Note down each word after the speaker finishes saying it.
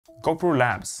GoPro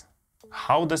Labs.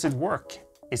 How does it work?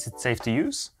 Is it safe to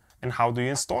use? And how do you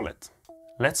install it?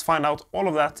 Let's find out all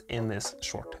of that in this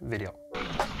short video.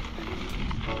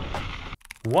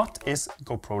 What is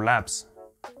GoPro Labs?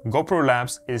 GoPro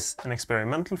Labs is an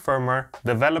experimental firmware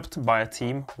developed by a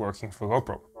team working for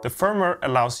GoPro. The firmware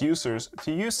allows users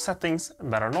to use settings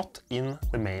that are not in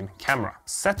the main camera.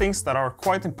 Settings that are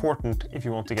quite important if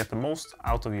you want to get the most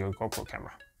out of your GoPro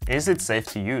camera. Is it safe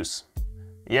to use?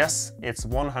 Yes, it's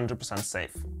 100%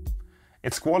 safe.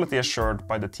 It's quality assured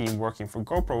by the team working for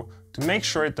GoPro to make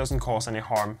sure it doesn't cause any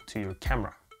harm to your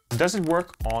camera. Does it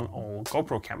work on all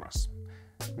GoPro cameras?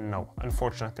 No,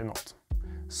 unfortunately not.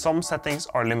 Some settings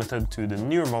are limited to the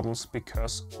newer models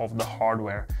because of the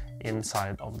hardware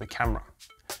inside of the camera.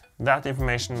 That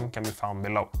information can be found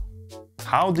below.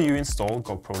 How do you install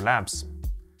GoPro Labs?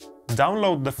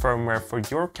 Download the firmware for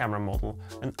your camera model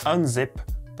and unzip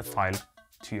the file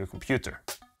to your computer.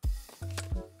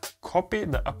 Copy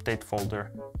the update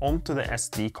folder onto the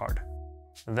SD card.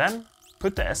 Then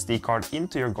put the SD card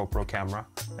into your GoPro camera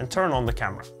and turn on the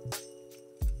camera.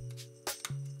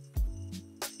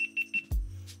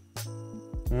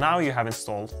 Now you have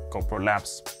installed GoPro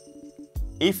Labs.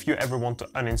 If you ever want to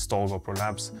uninstall GoPro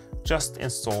Labs, just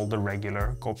install the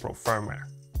regular GoPro firmware.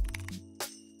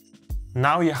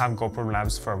 Now you have GoPro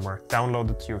Labs firmware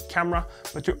downloaded to your camera,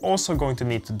 but you're also going to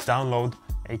need to download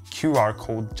a QR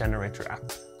code generator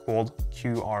app called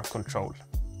QR Control.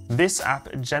 This app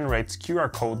generates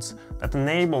QR codes that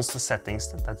enables the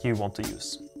settings that you want to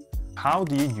use. How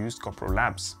do you use GoPro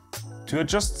Labs? To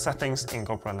adjust settings in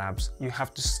GoPro Labs, you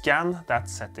have to scan that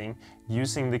setting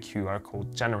using the QR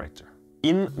code generator.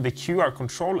 In the QR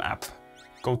Control app,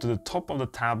 go to the top of the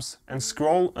tabs and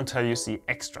scroll until you see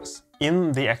Extras.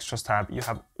 In the Extras tab, you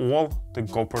have all the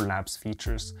GoPro Labs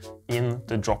features in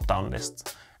the drop-down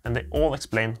list, and they all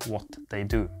explain what they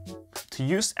do. To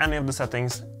use any of the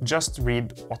settings, just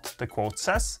read what the quote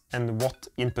says and what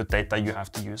input data you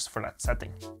have to use for that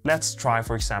setting. Let's try,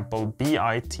 for example,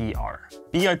 BITR.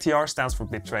 BITR stands for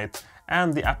bitrate,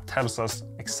 and the app tells us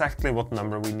exactly what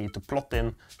number we need to plot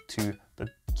in to the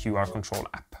QR Control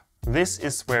app. This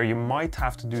is where you might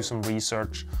have to do some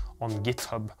research on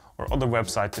GitHub or other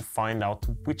websites to find out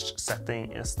which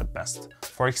setting is the best.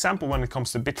 For example, when it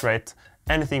comes to bitrate,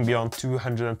 anything beyond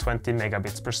 220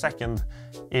 megabits per second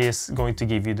is going to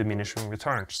give you diminishing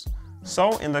returns.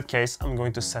 So in that case, I'm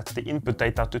going to set the input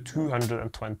data to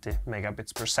 220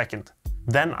 megabits per second.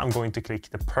 Then I'm going to click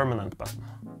the permanent button.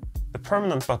 The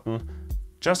permanent button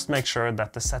just makes sure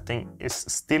that the setting is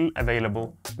still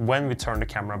available when we turn the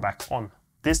camera back on.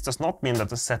 This does not mean that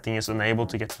the setting is unable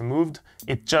to get removed.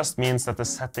 It just means that the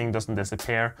setting doesn't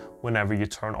disappear whenever you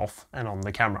turn off and on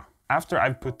the camera. After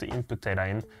I've put the input data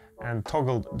in and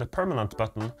toggled the permanent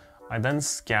button, I then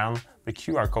scan the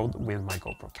QR code with my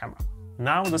GoPro camera.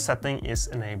 Now the setting is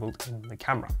enabled in the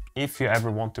camera. If you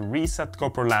ever want to reset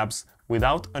GoPro Labs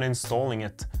without uninstalling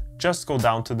it, just go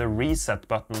down to the reset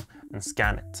button and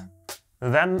scan it.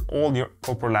 Then all your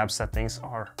GoPro Labs settings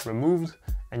are removed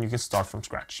and you can start from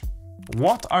scratch.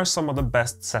 What are some of the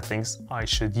best settings I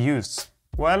should use?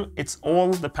 Well, it's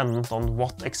all dependent on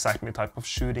what exactly type of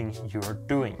shooting you're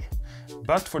doing.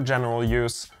 But for general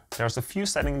use, there's a few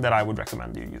settings that I would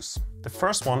recommend you use. The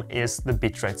first one is the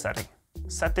bitrate setting.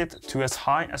 Set it to as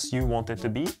high as you want it to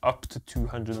be, up to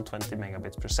 220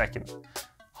 megabits per second.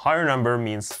 Higher number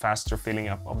means faster filling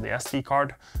up of the SD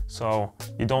card, so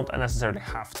you don't necessarily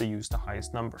have to use the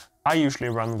highest number. I usually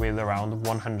run with around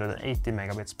 180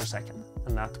 megabits per second,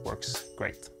 and that works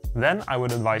great. Then I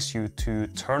would advise you to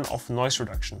turn off noise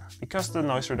reduction, because the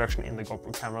noise reduction in the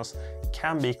GoPro cameras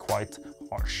can be quite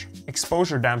harsh.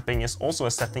 Exposure damping is also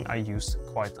a setting I use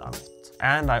quite a lot.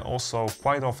 And I also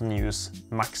quite often use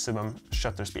maximum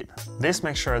shutter speed. This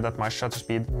makes sure that my shutter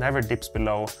speed never dips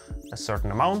below a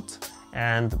certain amount,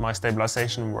 and my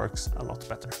stabilization works a lot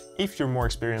better. If you're more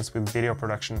experienced with video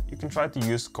production, you can try to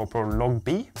use GoPro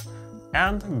LOGB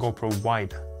and GoPro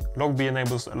Wide. LOGB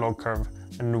enables a log curve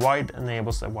and Wide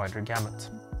enables a wider gamut.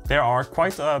 There are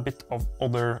quite a bit of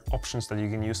other options that you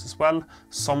can use as well,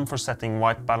 some for setting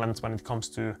white balance when it comes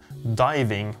to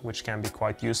diving, which can be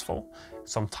quite useful,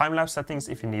 some time-lapse settings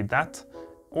if you need that,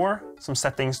 or some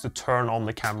settings to turn on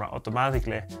the camera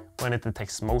automatically when it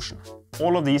detects motion.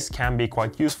 All of these can be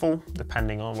quite useful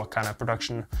depending on what kind of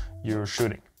production you're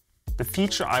shooting. The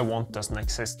feature I want doesn't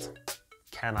exist.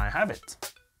 Can I have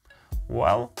it?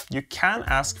 Well, you can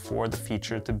ask for the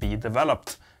feature to be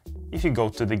developed if you go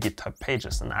to the GitHub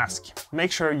pages and ask.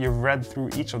 Make sure you've read through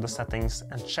each of the settings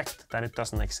and checked that it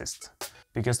doesn't exist.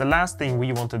 Because the last thing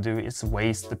we want to do is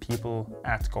waste the people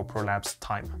at GoPro Labs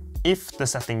time. If the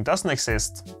setting doesn't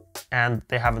exist, and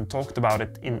they haven't talked about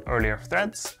it in earlier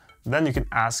threads, then you can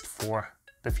ask for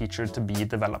the feature to be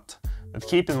developed. But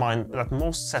keep in mind that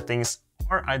most settings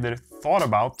are either thought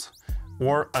about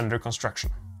or under construction.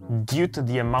 Due to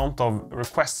the amount of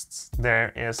requests,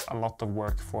 there is a lot of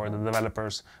work for the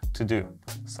developers to do.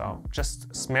 So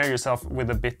just smear yourself with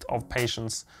a bit of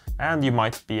patience and you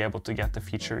might be able to get the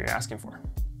feature you're asking for.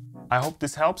 I hope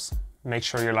this helps. Make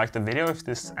sure you like the video if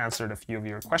this answered a few of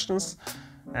your questions,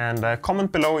 and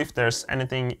comment below if there's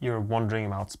anything you're wondering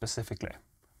about specifically.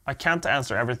 I can't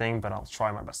answer everything, but I'll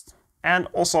try my best. And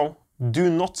also, do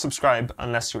not subscribe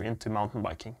unless you're into mountain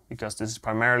biking, because this is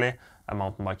primarily a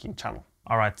mountain biking channel.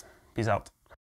 All right, peace out.